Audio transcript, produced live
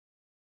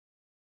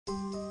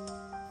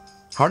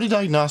Hardy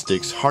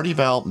Diagnostics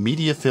HardyVAL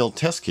media-filled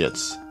test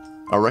kits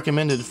are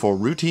recommended for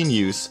routine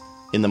use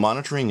in the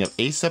monitoring of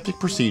aseptic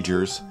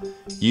procedures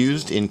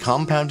used in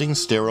compounding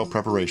sterile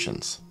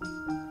preparations.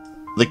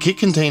 The kit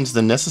contains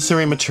the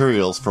necessary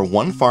materials for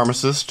one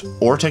pharmacist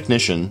or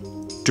technician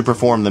to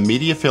perform the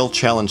media-fill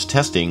challenge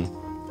testing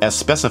as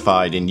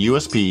specified in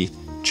USP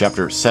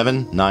Chapter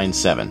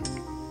 797.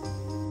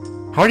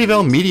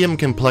 HardyVAL medium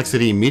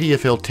complexity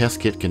media-fill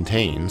test kit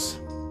contains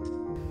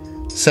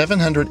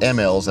 700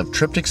 ml of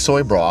tryptic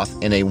soy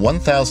broth in a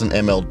 1000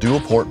 ml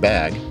dual port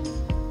bag,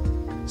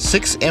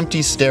 6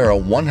 empty sterile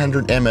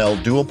 100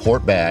 ml dual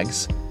port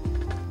bags,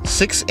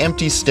 6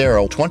 empty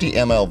sterile 20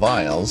 ml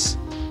vials,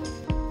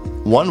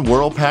 1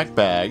 Whirl-Pack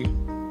bag,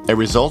 a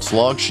results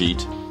log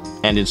sheet,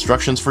 and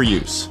instructions for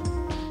use.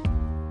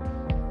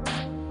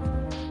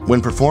 When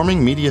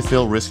performing media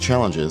fill risk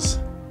challenges,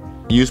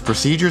 use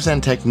procedures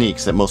and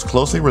techniques that most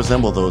closely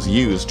resemble those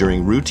used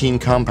during routine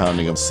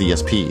compounding of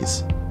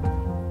CSPs.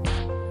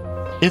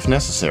 If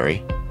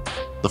necessary,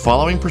 the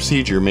following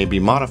procedure may be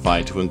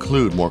modified to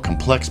include more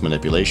complex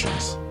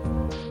manipulations.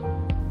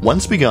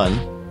 Once begun,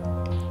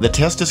 the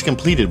test is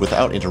completed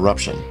without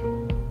interruption.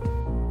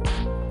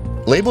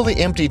 Label the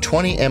empty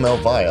 20 ml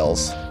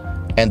vials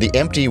and the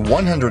empty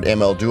 100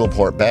 ml dual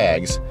port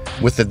bags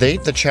with the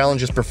date the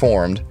challenge is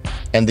performed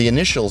and the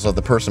initials of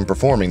the person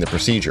performing the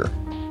procedure.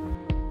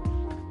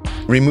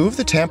 Remove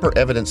the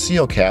tamper-evident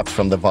seal caps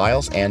from the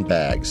vials and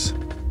bags.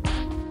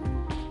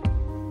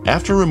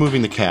 After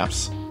removing the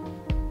caps,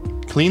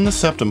 clean the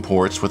septum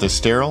ports with a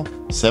sterile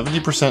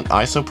 70%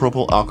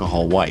 isopropyl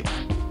alcohol wipe.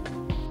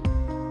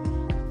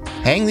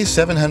 Hang the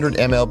 700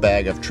 ml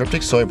bag of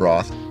tryptic soy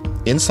broth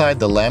inside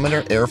the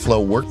laminar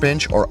airflow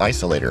workbench or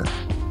isolator.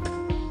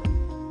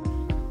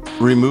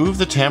 Remove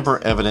the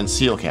tamper-evident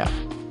seal cap.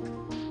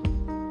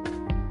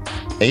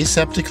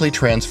 Aseptically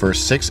transfer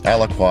 6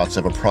 aliquots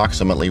of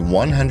approximately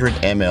 100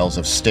 ml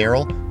of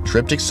sterile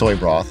tryptic soy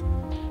broth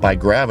by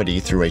gravity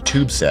through a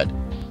tube set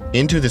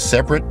into the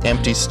separate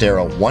empty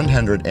sterile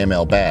 100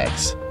 ml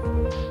bags.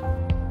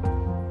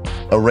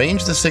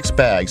 Arrange the 6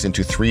 bags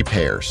into 3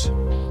 pairs.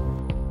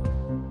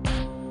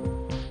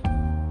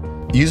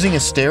 Using a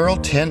sterile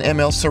 10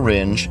 ml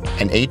syringe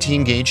and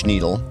 18 gauge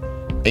needle,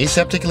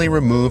 aseptically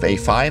remove a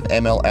 5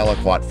 ml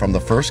aliquot from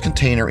the first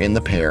container in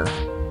the pair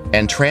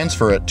and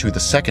transfer it to the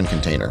second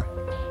container.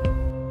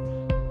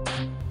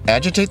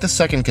 Agitate the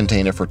second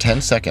container for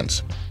 10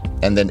 seconds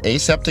and then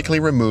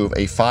aseptically remove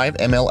a 5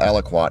 ml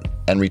aliquot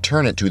and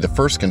return it to the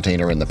first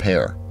container in the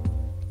pair.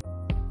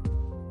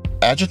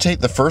 Agitate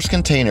the first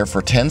container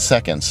for 10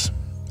 seconds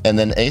and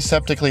then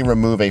aseptically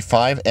remove a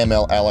 5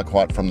 ml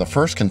aliquot from the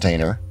first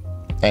container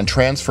and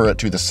transfer it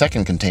to the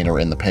second container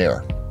in the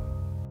pair.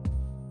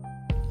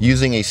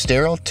 Using a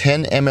sterile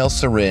 10 ml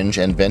syringe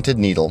and vented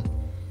needle,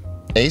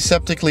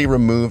 aseptically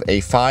remove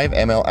a 5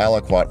 ml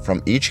aliquot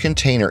from each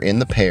container in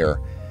the pair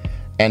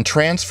and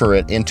transfer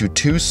it into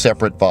 2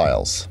 separate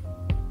vials.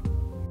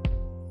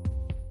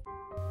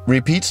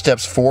 Repeat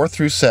steps 4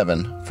 through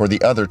 7 for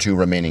the other 2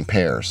 remaining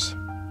pairs.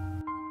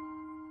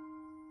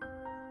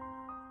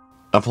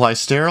 Apply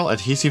sterile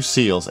adhesive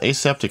seals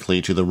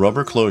aseptically to the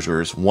rubber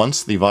closures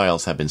once the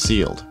vials have been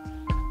sealed.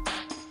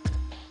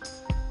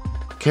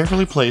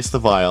 Carefully place the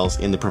vials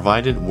in the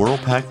provided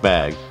Whirl-Pack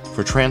bag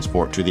for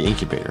transport to the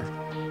incubator.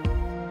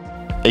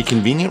 A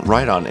convenient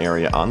write-on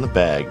area on the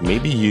bag may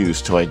be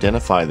used to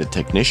identify the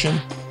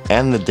technician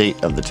and the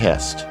date of the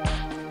test.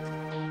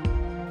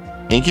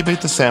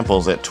 Incubate the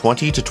samples at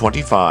 20 to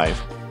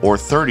 25 or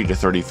 30 to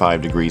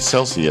 35 degrees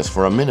Celsius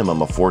for a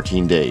minimum of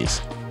 14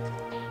 days.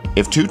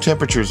 If 2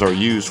 temperatures are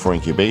used for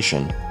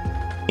incubation,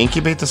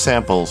 incubate the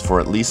samples for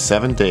at least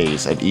 7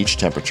 days at each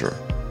temperature.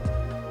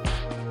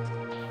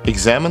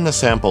 Examine the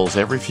samples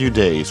every few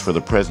days for the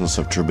presence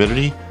of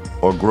turbidity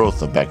or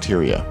growth of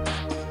bacteria.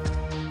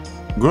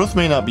 Growth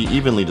may not be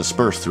evenly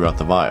dispersed throughout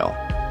the vial.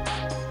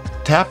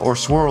 Tap or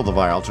swirl the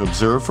vial to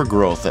observe for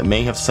growth that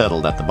may have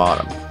settled at the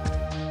bottom.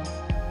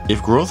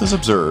 If growth is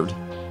observed,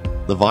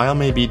 the vial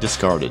may be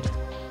discarded.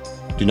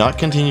 Do not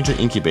continue to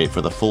incubate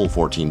for the full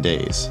 14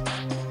 days.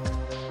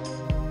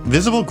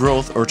 Visible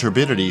growth or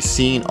turbidity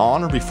seen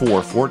on or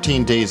before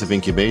 14 days of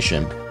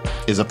incubation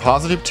is a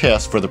positive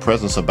test for the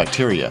presence of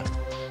bacteria.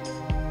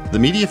 The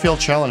media fill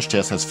challenge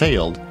test has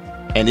failed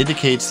and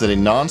indicates that a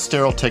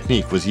non-sterile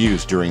technique was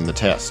used during the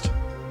test.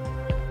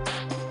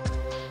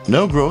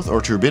 No growth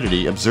or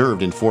turbidity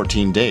observed in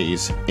 14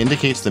 days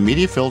indicates the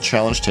media fill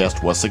challenge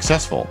test was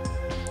successful,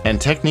 and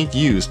technique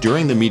used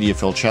during the media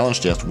fill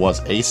challenge test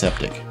was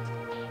aseptic.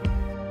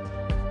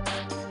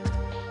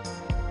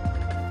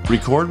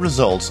 Record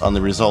results on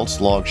the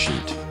results log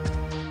sheet.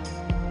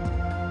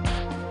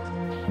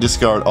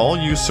 Discard all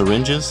used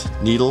syringes,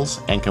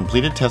 needles, and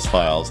completed test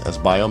files as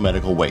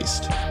biomedical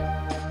waste.